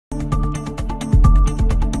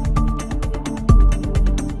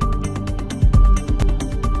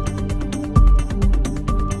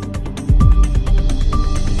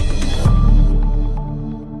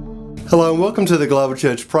Hello and welcome to the Global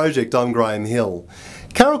Church Project. I'm Graham Hill.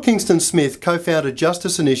 Carol Kingston Smith co-founded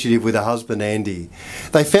Justice Initiative with her husband Andy.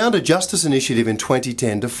 They founded Justice Initiative in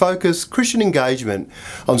 2010 to focus Christian engagement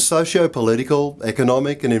on socio-political,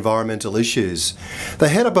 economic and environmental issues. They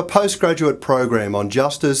head up a postgraduate program on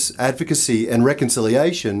justice, advocacy and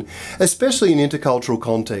reconciliation, especially in intercultural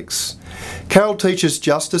contexts. Carol teaches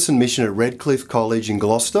justice and mission at Redcliffe College in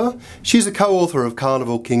Gloucester. She's a co-author of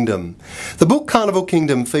Carnival Kingdom. The book Carnival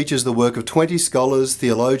Kingdom features the work of 20 scholars,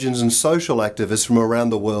 theologians and social activists from around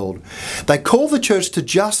the world. They call the church to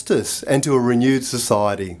justice and to a renewed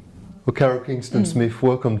society. Well, Carol Kingston Smith,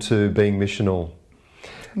 welcome to Being Missional.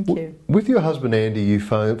 Thank you. With your husband Andy, you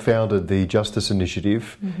founded the Justice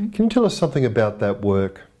Initiative. Can you tell us something about that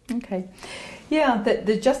work? Okay. Yeah,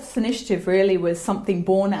 the Justice Initiative really was something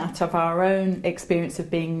born out of our own experience of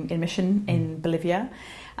being in mission in Bolivia,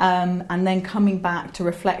 and then coming back to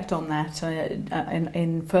reflect on that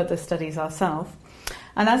in further studies ourselves.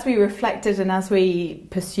 And as we reflected and as we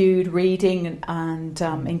pursued reading and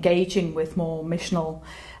engaging with more missional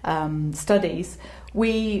studies,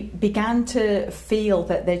 we began to feel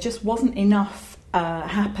that there just wasn't enough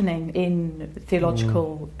happening in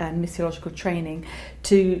theological and missiological training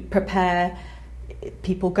to prepare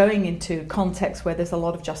people going into contexts where there's a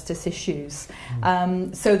lot of justice issues.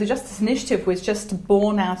 So the Justice Initiative was just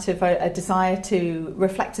born out of a desire to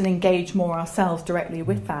reflect and engage more ourselves directly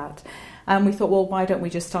with that. And we thought, well, why don't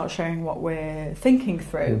we just start sharing what we're thinking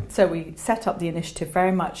through? So we set up the initiative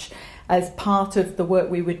very much as part of the work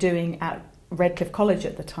we were doing at Redcliffe College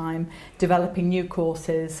at the time, developing new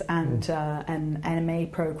courses and an MA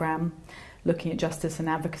programme looking at justice and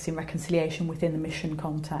advocacy and reconciliation within the mission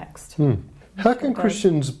context. How can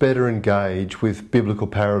Christians better engage with biblical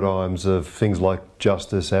paradigms of things like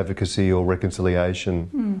justice, advocacy or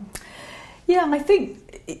reconciliation? Yeah, I think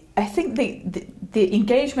the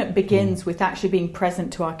engagement begins with actually being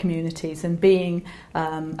present to our communities and being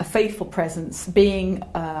a faithful presence, being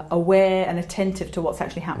aware and attentive to what's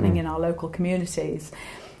actually happening in our local communities.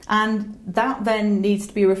 And that then needs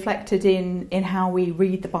to be reflected in how we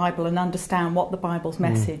read the Bible and understand what the Bible's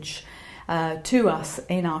message to us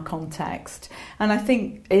in our context. And I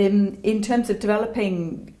think in terms of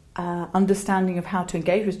developing understanding of how to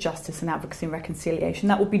engage with justice and advocacy and reconciliation,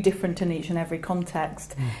 that will be different in each and every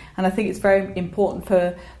context. And I think it's very important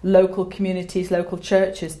for local communities, local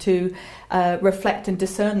churches to reflect and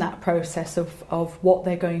discern that process of what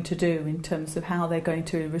they're going to do in terms of how they're going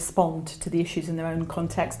to respond to the issues in their own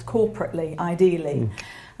context, corporately, ideally.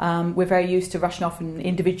 We're very used to rushing off and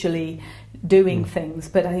individually doing things,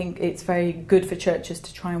 but I think it's very good for churches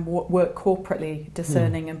to try and work corporately,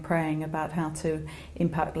 discerning and praying about how to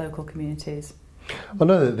impact local communities. I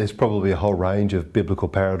know that there's probably a whole range of biblical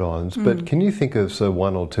paradigms, but can you think of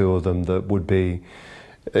one or two of them that would be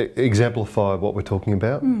exemplify what we're talking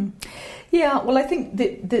about? Yeah, well, I think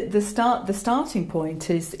the starting point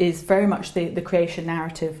is very much the creation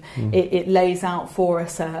narrative. It lays out for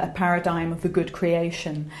us a paradigm of the good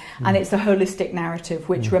creation, and it's a holistic narrative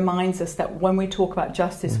which reminds us that when we talk about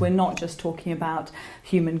justice, we're not just talking about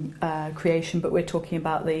human creation, but we're talking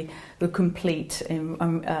about the complete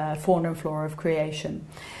fauna and flora of creation.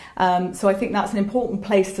 So I think that's an important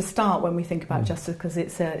place to start when we think about justice, because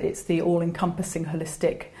it's the all-encompassing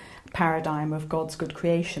holistic paradigm of God's good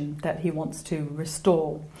creation that he wants to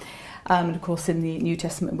restore. And of course in the New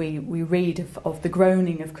Testament we read of the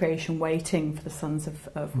groaning of creation waiting for the sons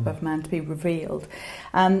of man to be revealed.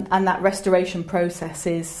 And that restoration process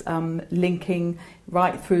is linking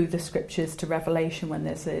right through the scriptures to Revelation when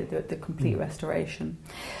there's the complete restoration.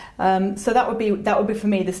 So that would be for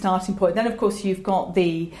me the starting point. Then of course you've got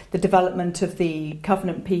the development of the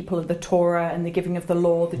covenant people of the Torah and the giving of the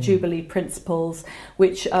law, the Jubilee principles,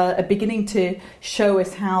 which are beginning to show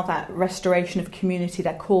us how that restoration of community,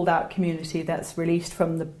 that called out community that's released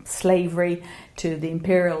from the slavery to the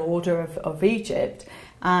imperial order of Egypt.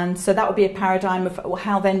 And so that would be a paradigm of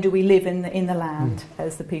how then do we live in the land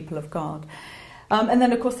as the people of God. And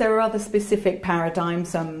then of course there are other specific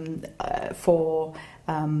paradigms for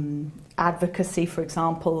advocacy, for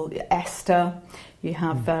example, Esther. You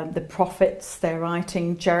have the prophets, they're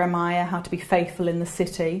writing Jeremiah, how to be faithful in the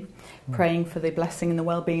city, praying for the blessing and the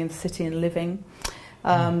well-being of the city and living,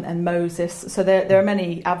 and Moses. So there are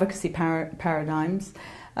many advocacy paradigms.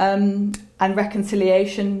 And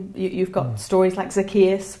reconciliation, you've got stories like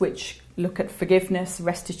Zacchaeus, which look at forgiveness,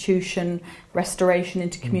 restitution, restoration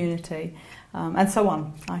into community. And so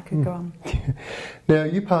on. I could go on. Now,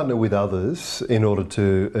 you partner with others in order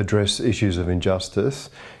to address issues of injustice.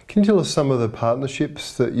 Can you tell us some of the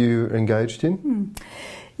partnerships that you engaged in?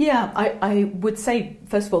 Yeah, I would say,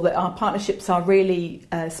 first of all, that our partnerships are really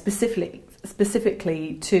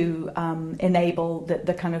specifically to enable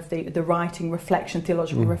the kind of the writing reflection,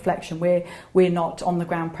 theological reflection. We're not on the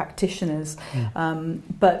ground practitioners,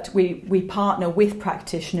 but we partner with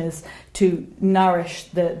practitioners to nourish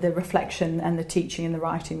the reflection and the teaching and the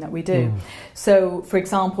writing that we do. So, for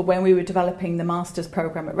example, when we were developing the master's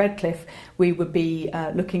programme at Redcliffe, we would be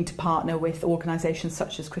looking to partner with organisations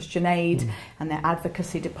such as Christian Aid and their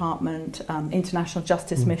advocacy department, International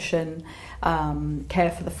Justice Mission,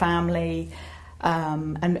 Care for the Family,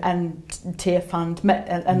 and Tier Fund,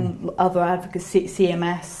 and other advocacy,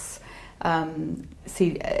 CMS, and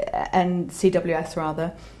CWS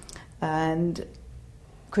rather, and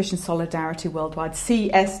Christian Solidarity Worldwide,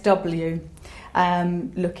 CSW,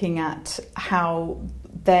 looking at how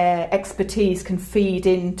their expertise can feed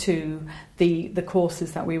into the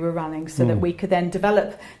courses that we were running, so that we could then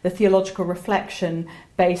develop the theological reflection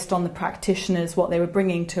based on the practitioners, what they were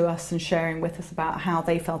bringing to us and sharing with us about how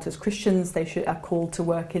they felt as Christians they are called to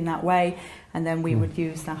work in that way, and then we would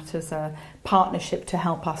use that as a partnership to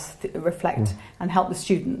help us reflect and help the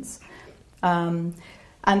students. And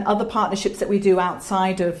other partnerships that we do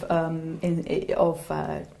outside of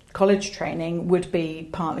college training would be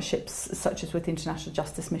partnerships such as with International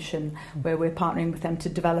Justice Mission, where we're partnering with them to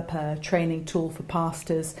develop a training tool for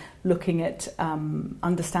pastors, looking at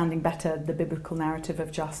understanding better the biblical narrative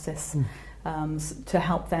of justice, to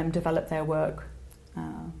help them develop their work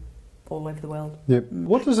all over the world. Yep.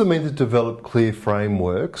 What does it mean to develop clear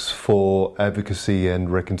frameworks for advocacy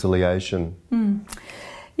and reconciliation?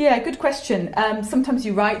 Yeah, good question. Sometimes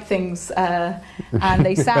you write things and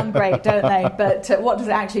they sound great, don't they? But what does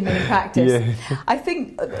it actually mean in practice? Yeah. I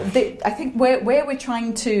think where we're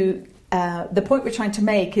trying to the point we're trying to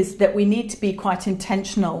make is that we need to be quite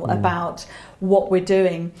intentional about what we're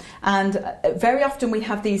doing, and very often we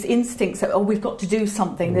have these instincts that we've got to do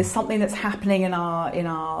something. There's something that's happening in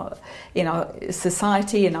our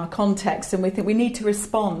society, in our context, and we think we need to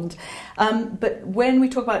respond. But when we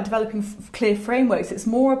talk about developing clear frameworks, it's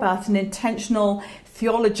more about an intentional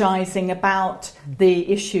theologizing about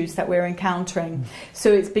the issues that we're encountering.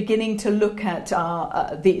 So it's beginning to look at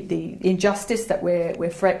the injustice that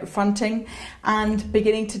we're fronting, and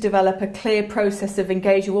beginning to develop a clear process of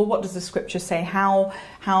engaging. Well, what does the scripture say? How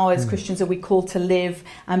as Christians are we called to live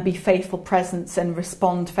and be faithful presence and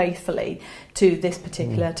respond faithfully to this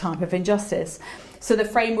particular type of injustice? So the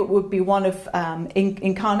framework would be one of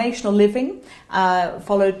incarnational living,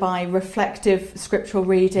 followed by reflective scriptural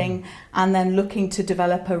reading, and then looking to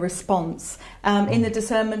develop a response. In the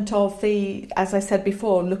discernment of as I said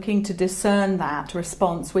before, looking to discern that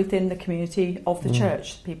response within the community of the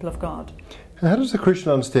church, people of God. How does the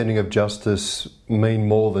Christian understanding of justice mean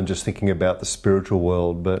more than just thinking about the spiritual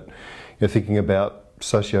world, but thinking about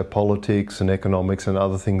socio-politics and economics and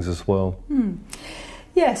other things as well?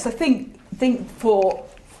 Yes, I think for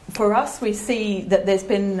us, we see that there's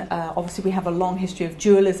been, obviously we have a long history of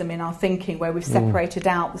dualism in our thinking, where we've separated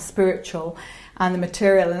out the spiritual and the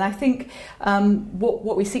material. And I think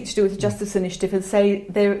what we seek to do with the Justice Initiative is say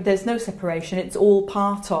there's no separation. It's all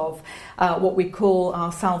part of what we call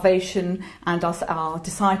our salvation and our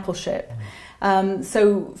discipleship.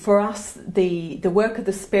 So for us, the work of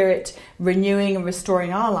the Spirit renewing and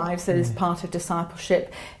restoring our lives, that is part of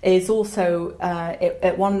discipleship, is also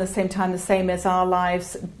at one and the same time the same as our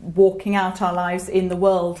lives, walking out our lives in the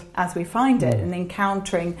world as we find it, and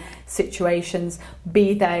encountering situations,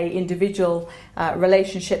 be they individual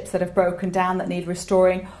relationships that have broken down that need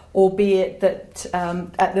restoring, or be it that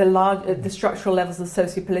at the structural levels of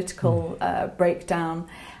socio-political breakdown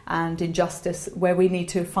and injustice, where we need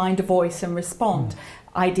to find a voice and respond.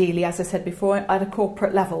 Ideally, as I said before, at a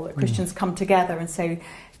corporate level, that Christians come together and say,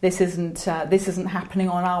 this isn't happening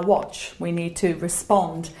on our watch. We need to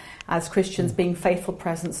respond as Christians, being faithful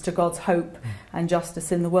presence to God's hope and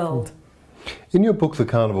justice in the world. In your book, The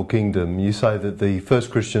Carnival Kingdom, you say that the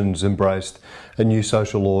first Christians embraced a new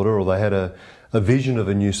social order, or they had a vision of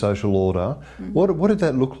a new social order. What did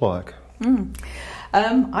that look like?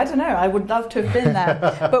 I don't know, I would love to have been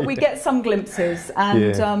there, but we get some glimpses,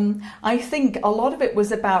 and I think a lot of it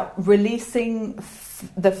was about releasing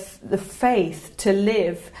the faith to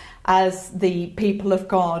live as the people of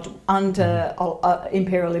God under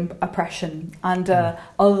imperial oppression, under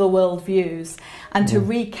other worldviews, and to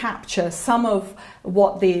recapture some of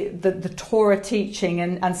what the Torah teaching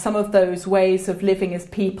and some of those ways of living as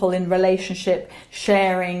people in relationship,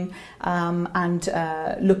 sharing and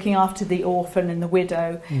looking after the orphan and the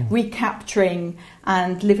widow, recapturing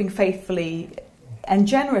and living faithfully and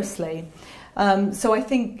generously. So I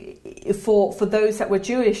think for those that were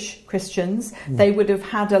Jewish Christians, they would have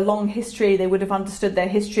had a long history, they would have understood their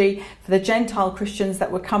history. For the Gentile Christians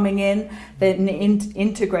that were coming in, then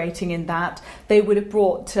integrating in that, they would have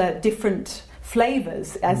brought different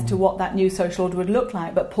flavours as to what that new social order would look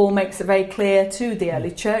like. But Paul makes it very clear to the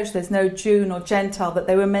early church, there's no Jew nor Gentile, that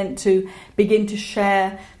they were meant to begin to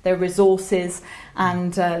share their resources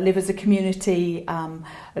and live as a community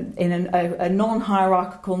in a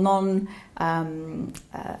non-hierarchical,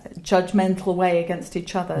 non-judgmental way against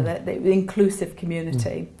each other, the inclusive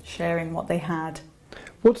community, sharing what they had.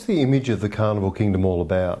 What's the image of the Carnival Kingdom all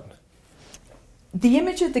about? The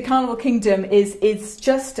image of the Carnival Kingdom is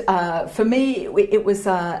just, for me, it was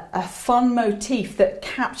a fun motif that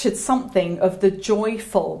captured something of the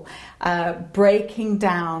joyful breaking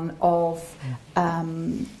down of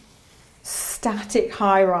static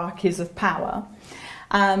hierarchies of power.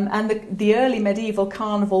 And the early medieval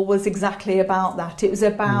carnival was exactly about that. It was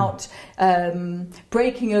about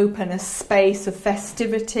breaking open a space of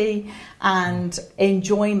festivity and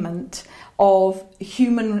enjoyment of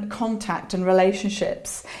human contact and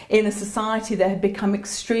relationships in a society that had become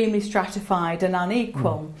extremely stratified and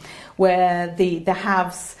unequal, where the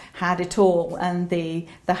haves had it all and the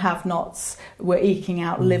have-nots were eking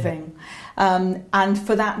out living. And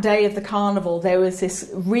for that day of the carnival, there was this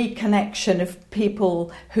reconnection of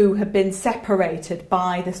people who had been separated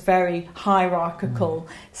by this very hierarchical,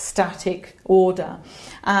 static order.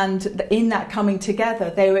 And in that coming together,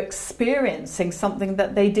 they were experiencing something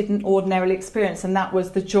that they didn't ordinarily experience, and that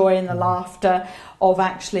was the joy and the laughter of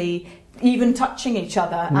actually even touching each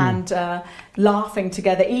other and laughing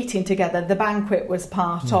together, eating together. The banquet was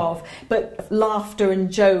part of, but laughter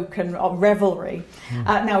and joke and revelry.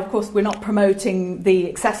 Now, of course, we're not promoting the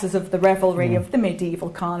excesses of the revelry of the medieval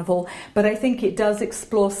carnival, but I think it does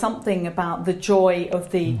explore something about the joy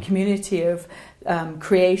of the community of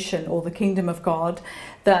creation, or the kingdom of God,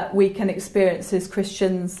 that we can experience as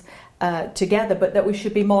Christians together, but that we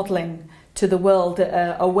should be modelling to the world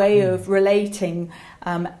a way of relating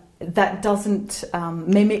that doesn't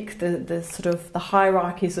mimic the sort of the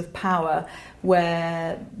hierarchies of power,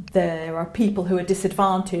 where there are people who are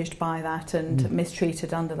disadvantaged by that and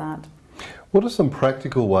mistreated under that. What are some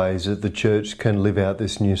practical ways that the church can live out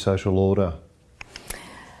this new social order?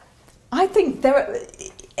 I think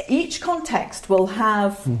each context will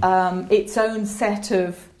have its own set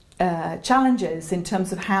of challenges in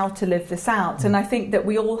terms of how to live this out. And I think that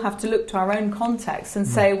we all have to look to our own context and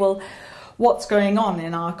say, well, what's going on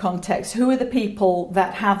in our context? Who are the people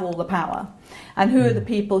that have all the power? And who are the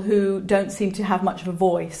people who don't seem to have much of a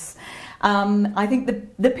voice? I think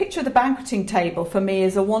the picture of the banqueting table for me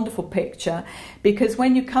is a wonderful picture, because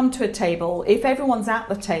when you come to a table, if everyone's at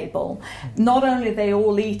the table, not only are they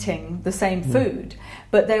all eating the same food,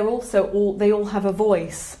 but they all have a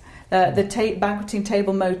voice. The banqueting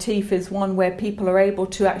table motif is one where people are able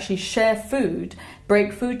to actually share food,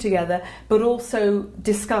 break food together, but also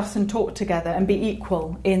discuss and talk together and be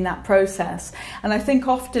equal in that process. And I think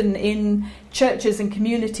often in churches and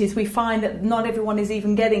communities we find that not everyone is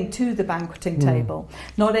even getting to the banqueting table.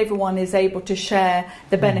 Not everyone is able to share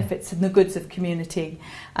the benefits and the goods of community.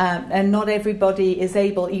 And not everybody is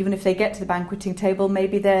able, even if they get to the banqueting table,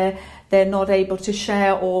 maybe they're not able to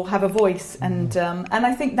share or have a voice. And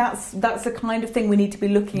I think that's the kind of thing we need to be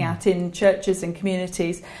looking at in churches and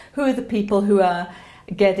communities. Who are the people who are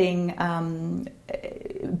getting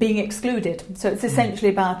being excluded? So it's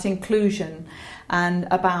essentially about inclusion and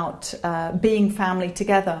about being family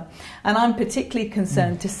together. And I'm particularly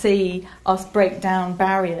concerned to see us break down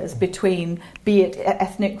barriers between, be it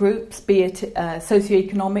ethnic groups, be it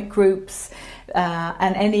socioeconomic groups,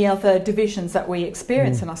 and any other divisions that we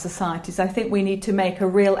experience in our societies. I think we need to make a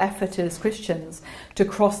real effort as Christians to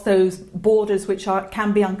cross those borders which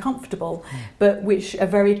can be uncomfortable, but which are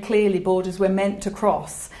very clearly borders we're meant to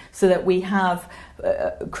cross, so that we have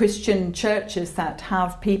Christian churches that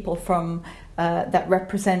have people from that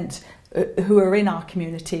represent who are in our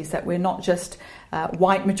communities, that we're not just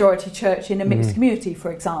white majority church in a mixed community,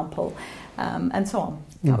 for example, and so on.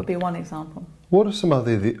 That would be one example. What are some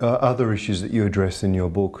other issues that you address in your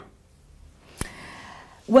book?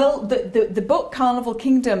 Well, the book Carnival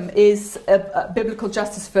Kingdom is Biblical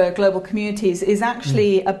Justice for Global Communities is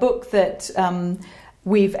actually a book that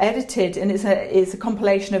we've edited, and it's a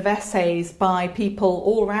compilation of essays by people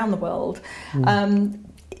all around the world.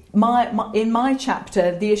 in my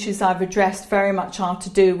chapter, the issues I've addressed very much are to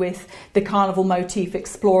do with the carnival motif,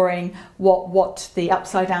 exploring what the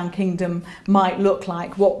upside down kingdom might look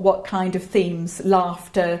like, what kind of themes,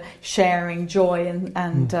 laughter, sharing, joy,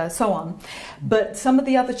 and so on. But some of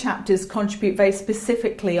the other chapters contribute very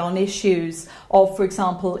specifically on issues of, for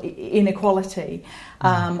example, inequality,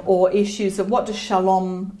 or issues of what does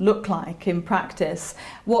shalom look like in practice,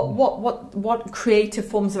 what creative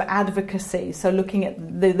forms of advocacy. So looking at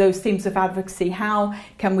those themes of advocacy, how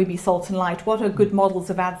can we be salt and light? What are good models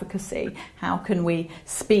of advocacy? How can we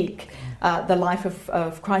speak the life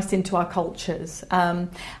of Christ into our cultures? And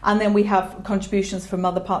then we have contributions from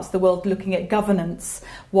other parts of the world looking at governance.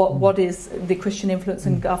 What is the Christian influence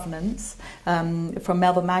in governance? From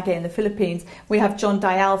Melba Magay in the Philippines. We have John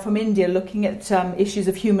Dayal from India looking at issues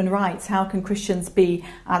of human rights. How can Christians be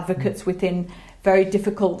advocates within very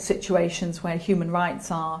difficult situations where human rights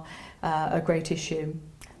are a great issue?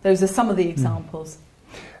 Those are some of the examples.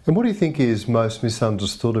 And what do you think is most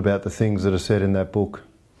misunderstood about the things that are said in that book?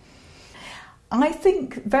 I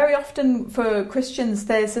think very often for Christians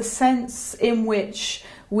there's a sense in which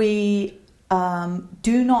we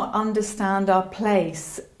do not understand our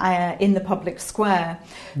place in the public square.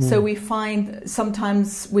 So we find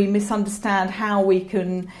sometimes we misunderstand how we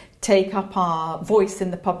can take up our voice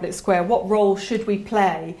in the public square. What role should we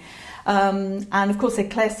play? And of course,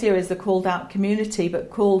 ecclesia is a called out community, but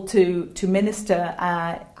called to minister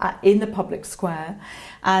in the public square,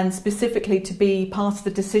 and specifically to be part of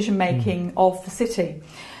the decision making of the city.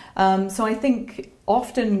 So I think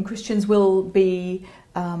often Christians will be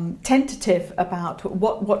tentative about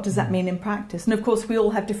what does that mean in practice, and of course we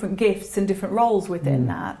all have different gifts and different roles within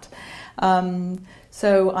that.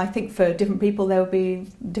 So I think for different people there will be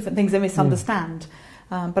different things they misunderstand.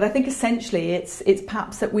 But I think essentially it's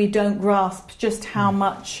perhaps that we don't grasp just how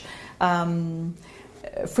much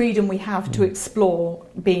freedom we have to explore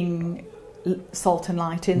being salt and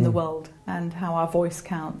light in the world, and how our voice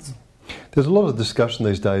counts. There's a lot of discussion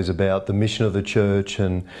these days about the mission of the church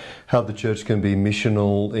and how the church can be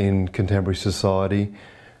missional in contemporary society.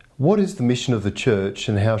 What is the mission of the church,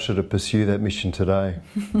 and how should it pursue that mission today?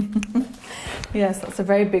 Yes, that's a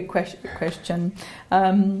very big question.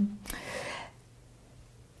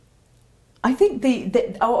 I think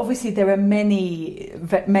obviously there are many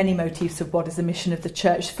motifs of what is the mission of the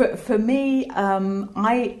church. For me,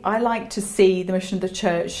 I like to see the mission of the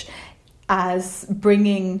church as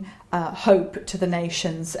bringing hope to the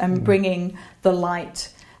nations and bringing the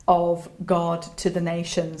light of God to the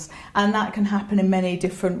nations, and that can happen in many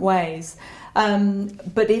different ways.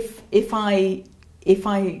 But if I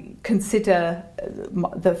consider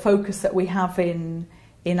the focus that we have in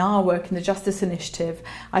our work in the Justice Initiative,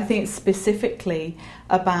 I think it's specifically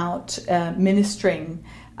about ministering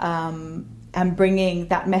and bringing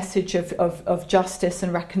that message of justice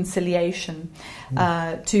and reconciliation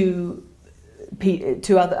to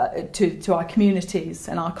our communities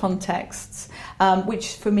and our contexts,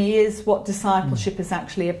 which for me is what discipleship is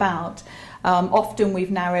actually about. Often we've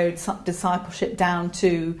narrowed discipleship down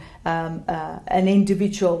to an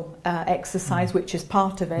individual exercise, which is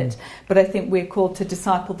part of it, but I think we're called to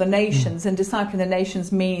disciple the nations, and discipling the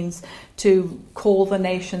nations means to call the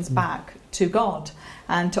nations back to God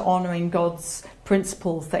and to honouring God's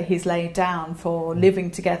principles that He's laid down for living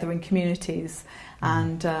together in communities.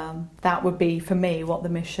 And that would be, for me, what the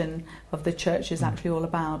mission of the church is actually all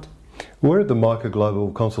about. We're at the Micah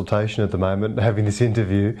Global Consultation at the moment, having this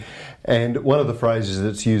interview, and one of the phrases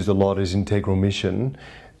that's used a lot is integral mission.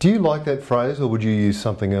 Do you like that phrase, or would you use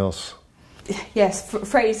something else? Yes,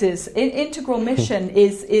 phrases. Integral mission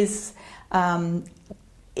is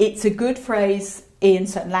it's a good phrase in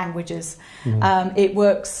certain languages. It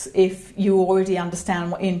works if you already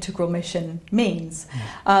understand what integral mission means.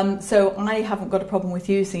 So I haven't got a problem with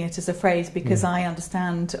using it as a phrase, because I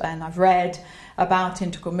understand and I've read about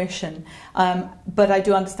integral mission. But I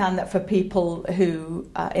do understand that for people who,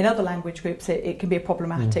 in other language groups, it can be a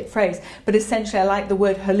problematic phrase. But essentially I like the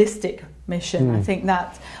word holistic mission. I think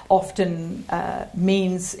that often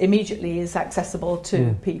means immediately is accessible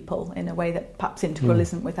to people in a way that perhaps integral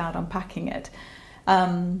isn't without unpacking it.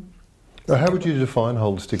 How would you define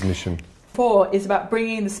holistic mission? 4 is about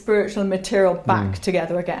bringing the spiritual and material back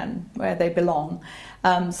together again, where they belong,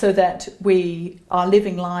 so that we are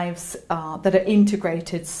living lives that are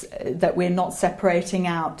integrated, that we're not separating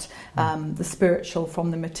out the spiritual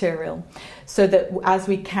from the material, so that as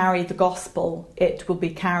we carry the gospel, it will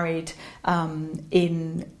be carried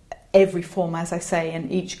in every form, as I say, in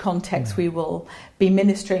each context. We will be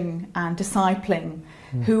ministering and discipling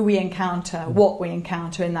who we encounter, what we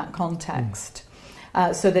encounter in that context.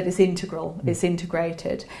 so that it's integral, it's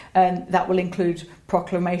integrated. And that will include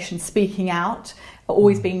proclamation, speaking out,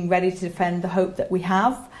 always being ready to defend the hope that we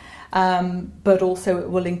have, but also it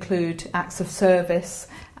will include acts of service,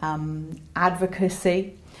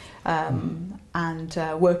 advocacy, and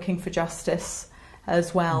working for justice,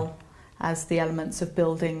 as well as the elements of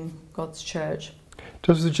building God's church.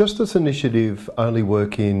 Does the Justice Initiative only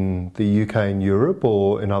work in the UK and Europe,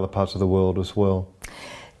 or in other parts of the world as well?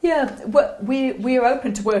 Yeah, we are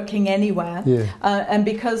open to working anywhere, and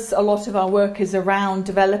because a lot of our work is around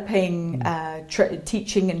developing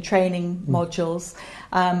teaching and training modules,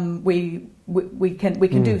 we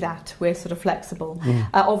can do that. We're sort of flexible.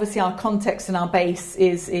 Obviously, our context and our base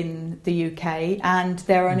is in the UK, and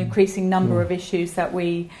there are an increasing number of issues that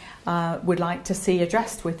we would like to see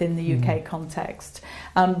addressed within the UK context.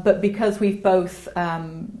 But because we've both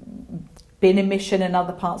been in mission in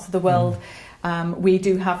other parts of the world, we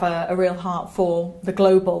do have a real heart for the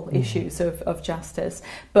global issues of justice,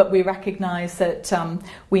 but we recognise that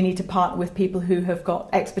we need to partner with people who have got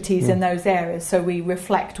expertise in those areas, so we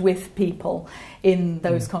reflect with people in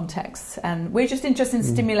those contexts. And we're just interested in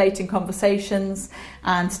stimulating conversations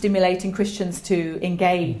and stimulating Christians to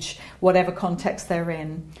engage whatever context they're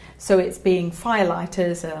in. So it's being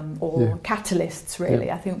firelighters or catalysts,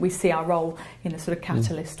 really. I think we see our role in a sort of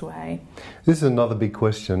catalyst way. This is another big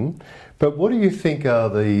question, but what do you think are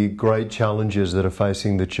the great challenges that are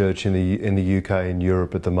facing the church in the UK and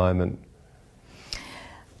Europe at the moment?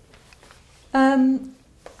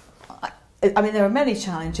 I mean, there are many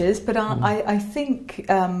challenges, but I think,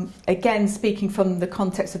 again, speaking from the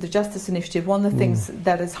context of the Justice Initiative, one of the things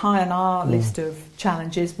that is high on our list of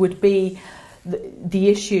challenges would be the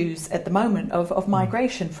issues at the moment of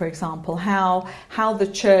migration, for example, how the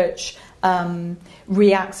church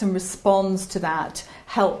reacts and responds to that,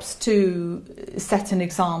 helps to set an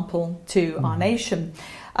example to our nation.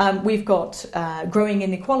 We've got growing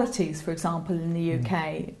inequalities, for example, in the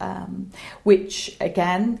UK, which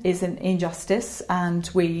again is an injustice, and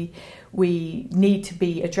we need to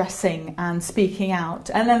be addressing and speaking out.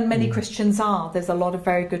 And then many Christians are. There's a lot of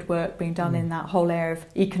very good work being done in that whole area of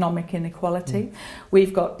economic inequality.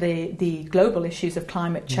 We've got the global issues of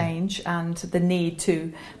climate change and the need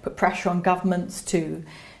to put pressure on governments to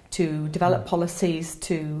develop policies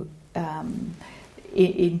to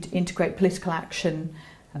integrate political action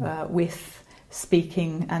with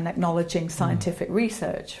speaking and acknowledging scientific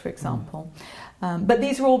research, for example. But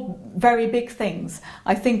these are all very big things.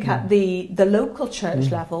 I think at the local church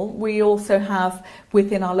level, we also have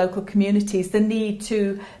within our local communities the need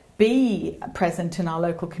to be present in our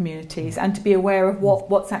local communities and to be aware of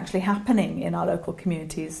what's actually happening in our local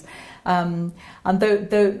communities. And though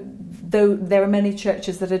there are many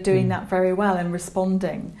churches that are doing that very well and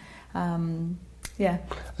responding.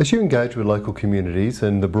 As you engage with local communities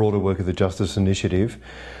and the broader work of the Justice Initiative,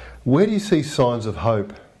 where do you see signs of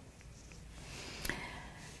hope?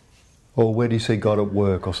 Or where do you see God at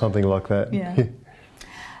work, or something like that?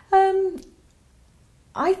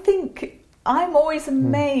 I think I'm always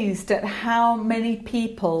amazed at how many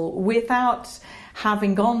people, without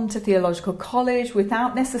having gone to theological college,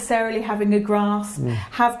 without necessarily having a grasp,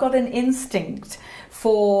 have got an instinct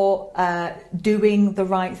for doing the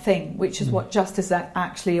right thing, which is what justice is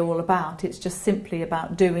actually all about. It's just simply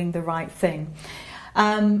about doing the right thing.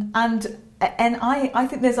 And I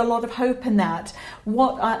think there's a lot of hope in that.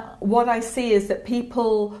 What I see is that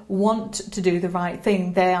people want to do the right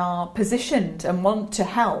thing. They are positioned and want to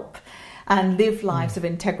help and live lives of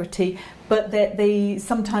integrity, but they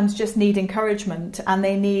sometimes just need encouragement, and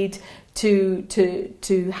they need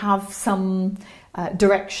to have some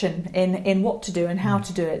direction in what to do and how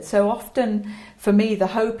to do it. So often, for me, the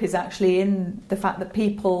hope is actually in the fact that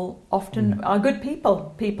people often are good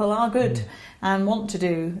people. People are good and want to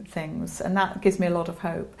do things, and that gives me a lot of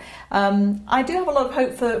hope. I do have a lot of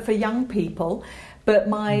hope for young people, but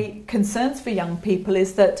my concerns for young people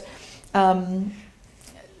is that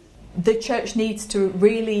the church needs to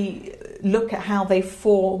really look at how they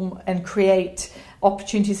form and create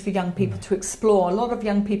opportunities for young people to explore. A lot of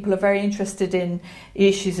young people are very interested in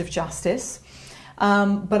issues of justice,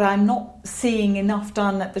 but I'm not seeing enough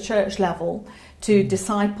done at the church level to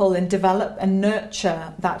disciple and develop and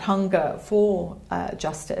nurture that hunger for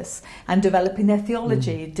justice, and developing their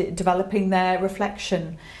theology, developing their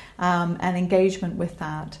reflection and engagement with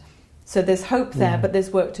that. So there's hope there, but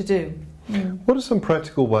there's work to do. What are some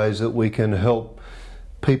practical ways that we can help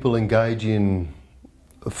people engage in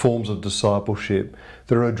forms of discipleship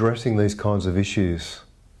that are addressing these kinds of issues?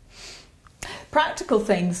 Practical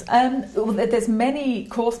things. Well, there's many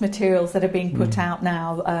course materials that are being put out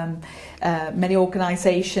now. Many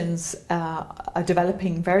organisations are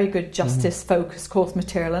developing very good justice-focused course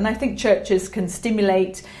material, and I think churches can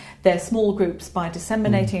stimulate their small groups by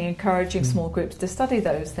disseminating and encouraging small groups to study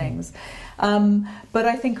those things. But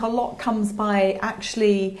I think a lot comes by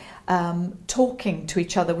actually talking to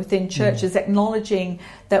each other within churches, acknowledging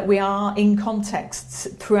that we are in contexts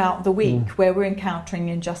throughout the week where we're encountering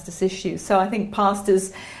injustice issues. So I think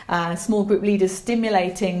pastors, small group leaders,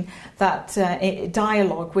 stimulating that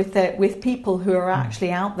dialogue with people who are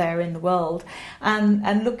actually out there in the world,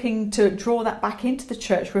 and looking to draw that back into the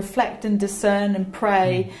church, reflect and discern and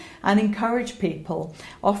pray and encourage people.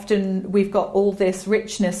 Often we've got all this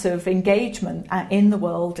richness of engagement in the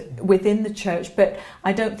world within the church, but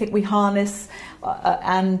I don't think we harness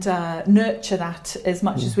and nurture that as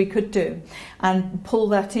much as we could do, and pull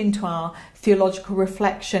that into our theological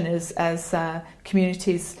reflection as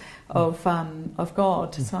communities of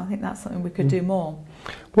God. So I think that's something we could do more.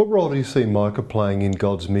 What role do you see Micah playing in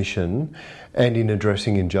God's mission and in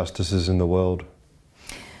addressing injustices in the world?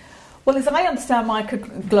 Well, as I understand Micah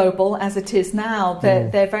Global as it is now,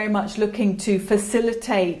 they're very much looking to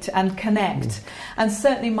facilitate and connect. And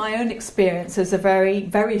certainly my own experience as a very,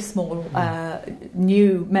 very small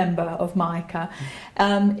new member of Micah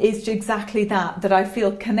is exactly that I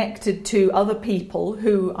feel connected to other people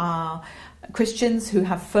who are Christians, who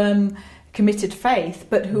have firm, committed faith,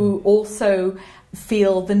 but who also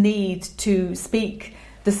feel the need to speak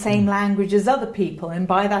the same language as other people. And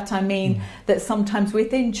by that I mean that sometimes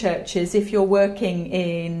within churches, if you're working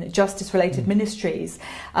in justice-related ministries,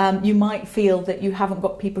 you might feel that you haven't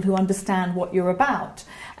got people who understand what you're about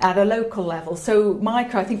at a local level. So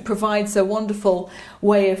Micah, I think, provides a wonderful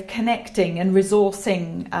way of connecting and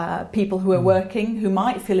resourcing people who are working, who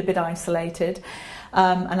might feel a bit isolated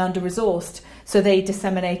and under-resourced. So they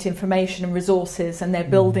disseminate information and resources, and they're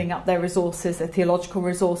building up their resources, their theological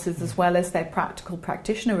resources, as well as their practical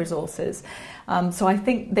practitioner resources. So I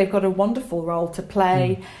think they've got a wonderful role to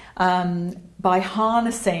play by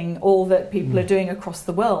harnessing all that people are doing across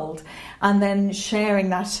the world and then sharing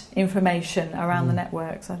that information around the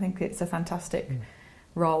networks. I think it's a fantastic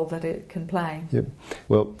role that it can play. Yep.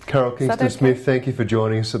 Well, Carol Kingston Smith, thank you for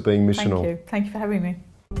joining us at Being Missional. Thank you. Thank you for having me.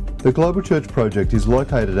 The Global Church Project is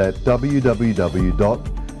located at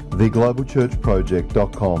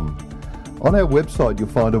www.theglobalchurchproject.com. On our website you'll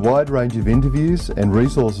find a wide range of interviews and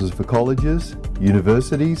resources for colleges,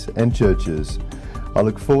 universities and churches. I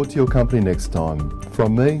look forward to your company next time.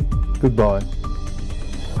 From me, goodbye.